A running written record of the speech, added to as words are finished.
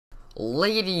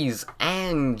Ladies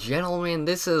and gentlemen,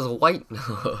 this is White.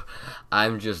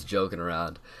 I'm just joking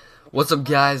around. What's up,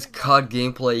 guys? COD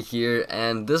gameplay here,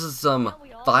 and this is some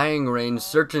firing range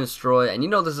search and destroy. And you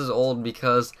know this is old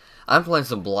because I'm playing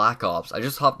some Black Ops. I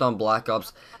just hopped on Black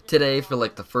Ops today for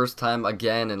like the first time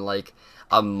again in like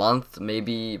a month,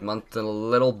 maybe month and a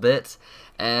little bit.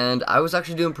 And I was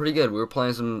actually doing pretty good. We were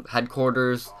playing some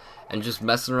headquarters and just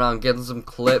messing around, getting some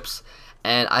clips.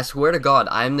 And I swear to God,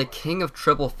 I'm the king of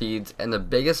triple feeds and the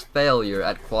biggest failure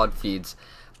at quad feeds.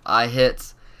 I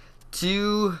hit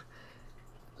 2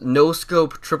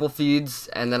 no-scope triple feeds,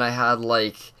 and then I had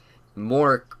like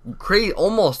more crazy,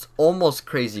 almost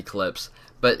crazy clips.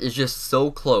 But it's just so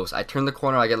close. I turn the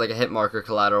corner, I get like a hit marker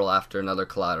collateral after another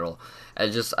collateral. I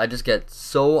just get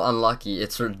so unlucky.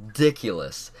 It's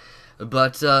ridiculous.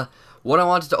 But what I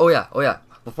wanted to, oh yeah.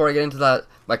 Before I get into that,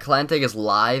 my clan tag is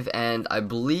live, and I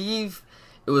believe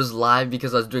it was live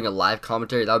because I was doing a live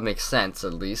commentary. That would make sense,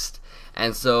 at least.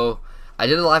 And so I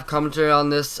did a live commentary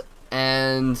on this,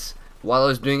 and while I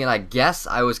was doing it, I guess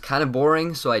I was kind of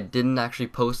boring, so I didn't actually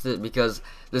post it because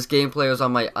this gameplay was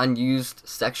on my unused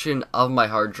section of my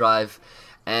hard drive.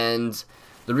 And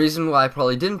the reason why I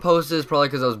probably didn't post it is probably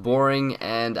because I was boring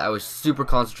and I was super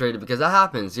concentrated, because that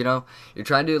happens, you know. You're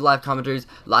trying to do live commentaries.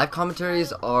 Live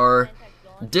commentaries are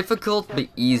difficult but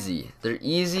easy. They're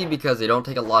easy because they don't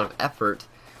take a lot of effort,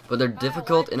 but they're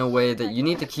difficult in a way that you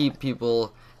need to keep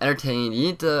people entertained. You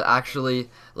need to actually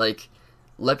like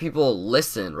let people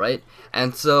listen, right?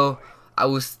 And so I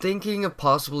was thinking of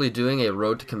possibly doing a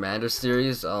Road to Commander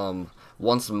series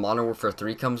once Modern Warfare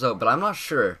 3 comes out, but I'm not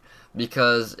sure,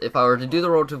 because if I were to do the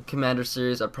Road to Commander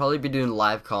series, I'd probably be doing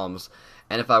live comms,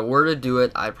 and if I were to do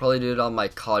it, I'd probably do it on my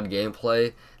COD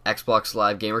gameplay Xbox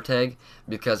Live gamertag,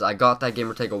 because I got that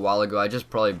gamertag a while ago. I just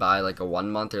probably buy like a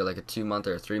 1 month or like a 2 month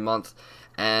or a 3 month,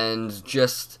 and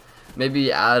just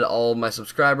maybe add all my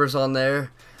subscribers on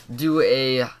there, do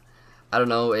a, I don't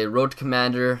know, a Road to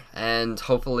Commander, and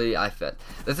hopefully I fit.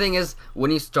 The thing is,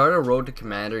 when you start a Road to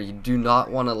Commander, you do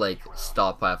not want to like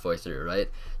stop halfway through, right?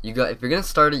 If you're gonna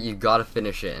start it, you gotta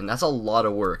finish it, and that's a lot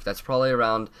of work. That's probably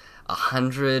around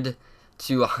 100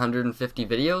 to 150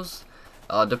 videos.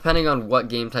 Depending on what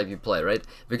game type you play, right?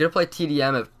 If you're gonna play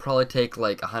TDM, it probably take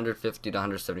like 150 to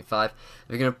 175. If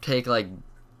you're gonna take like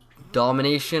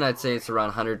domination, I'd say it's around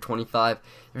 125.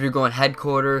 If you're going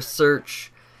headquarters,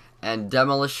 search, and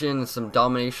demolition, and some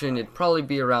domination, it'd probably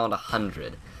be around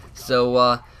 100.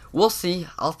 So we'll see.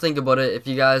 I'll think about it. If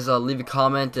you guys leave a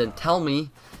comment and tell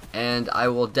me, and I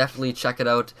will definitely check it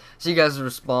out. See you guys'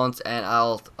 response, and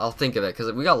I'll think of it,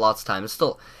 because we got lots of time. It's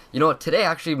still, you know what, today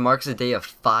actually marks a day of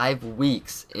 5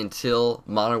 weeks until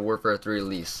Modern Warfare 3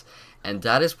 release, and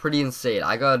that is pretty insane.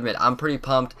 I gotta admit, I'm pretty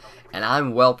pumped, and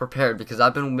I'm well prepared, because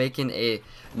I've been making a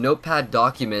notepad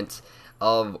document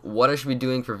of what I should be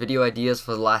doing for video ideas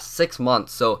for the last 6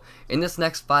 months. So in this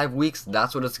next 5 weeks,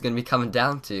 that's what it's going to be coming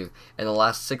down to, in the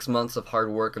last 6 months of hard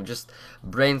work of just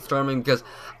brainstorming, because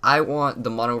I want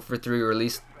the Modern Warfare 3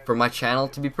 release for my channel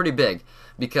to be pretty big,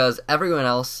 because everyone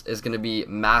else is going to be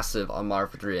massive on Modern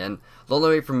Warfare 3, and the only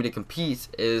way for me to compete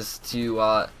is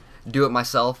to do it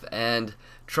myself and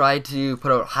try to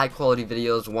put out high quality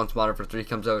videos once Modern Warfare 3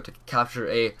 comes out, to capture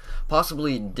a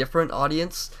possibly different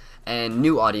audience and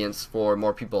new audience for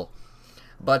more people.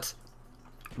 But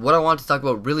what I want to talk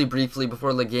about really briefly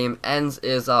before the game ends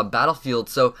is Battlefield.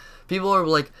 So people are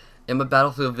like, in my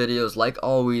Battlefield videos, like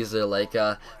always, they're like,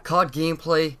 COD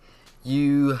gameplay,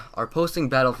 you are posting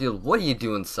Battlefield, what are you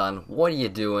doing, son? What are you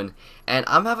doing? And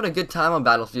I'm having a good time on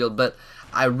Battlefield, but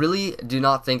I really do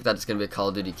not think that it's going to be a Call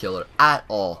of Duty killer at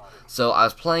all. So I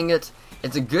was playing it.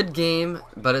 It's a good game,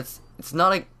 but it's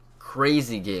not a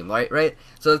crazy game, right?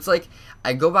 So it's like,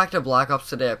 I go back to Black Ops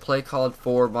today, I play COD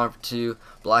 4, Modern Warfare 2,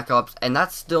 Black Ops, and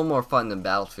that's still more fun than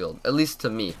Battlefield, at least to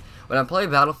me. When I play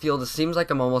Battlefield, it seems like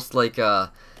I'm almost like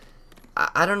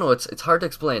I don't know, it's hard to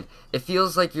explain. It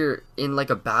feels like you're in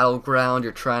like a battleground,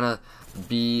 you're trying to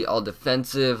be all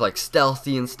defensive, like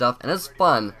stealthy and stuff, and it's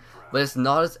fun, but it's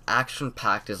not as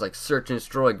action-packed as like Search and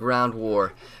Destroy, Ground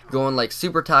War, going like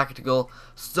super tactical,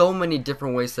 so many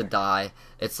different ways to die.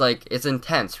 It's like, it's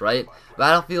intense, right?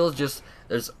 Battlefield just,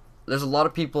 there's a lot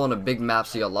of people on a big map,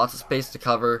 so you got lots of space to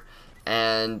cover,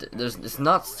 and it's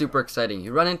not super exciting.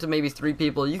 You run into maybe 3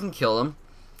 people, you can kill them.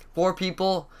 4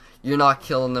 people, you're not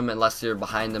killing them unless you're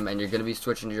behind them, and you're going to be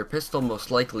switching to your pistol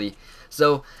most likely.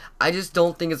 So I just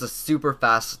don't think it's a super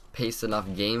fast-paced enough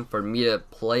game for me to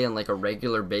play on like a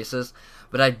regular basis.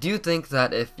 But I do think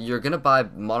that if you're going to buy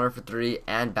Modern Warfare 3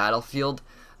 and Battlefield,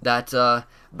 that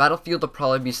Battlefield will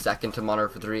probably be second to Modern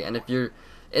Warfare 3, and if you're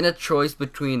in a choice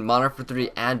between Modern Warfare 3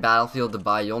 and Battlefield to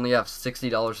buy, you only have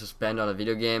 $60 to spend on a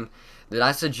video game, then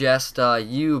I suggest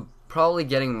you probably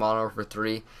getting Modern Warfare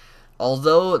 3.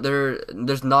 Although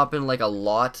there's not been like a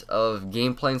lot of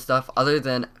gameplay and stuff other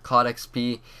than COD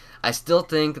XP, I still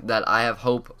think that I have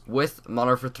hope with Modern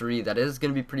Warfare 3 that it is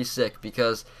going to be pretty sick,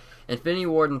 because Infinity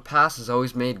Ward in the past has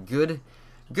always made good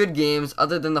games,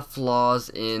 other than the flaws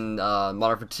in Modern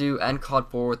Warfare 2 and COD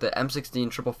 4 with the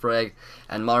M16 triple frag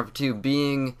and Modern Warfare 2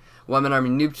 being Women Army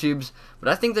noob tubes. But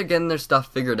I think they're getting their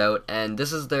stuff figured out, and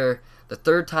this is the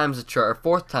third time's a charm,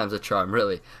 fourth time's a charm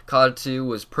really. COD 2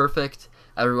 was perfect.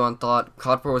 Everyone thought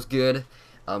COD 4 was good.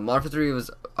 Modern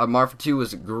Warfare 2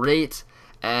 was great,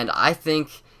 and I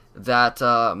think that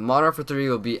Modern Warfare 3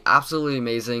 will be absolutely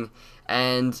amazing.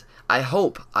 And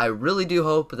I really do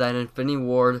hope that Infinity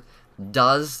Ward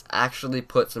does actually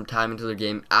put some time into their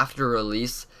game after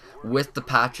release with the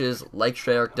patches like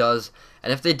Treyarch does.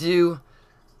 And if they do,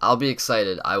 I'll be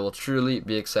excited. I will truly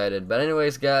be excited. But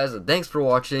anyways, guys, thanks for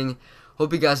watching.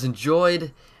 Hope you guys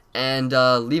enjoyed, and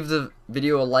leave the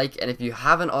video a like. And if you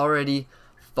haven't already,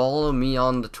 follow me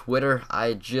on the Twitter.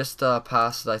 I just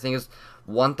passed, I think it's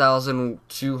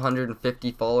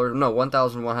 1,250 followers. No,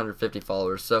 1,150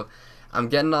 followers. So I'm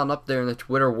getting on up there in the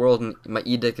Twitter world, and my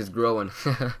e-dick is growing.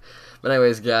 But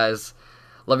anyways, guys,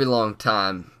 love you a long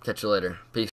time. Catch you later. Peace.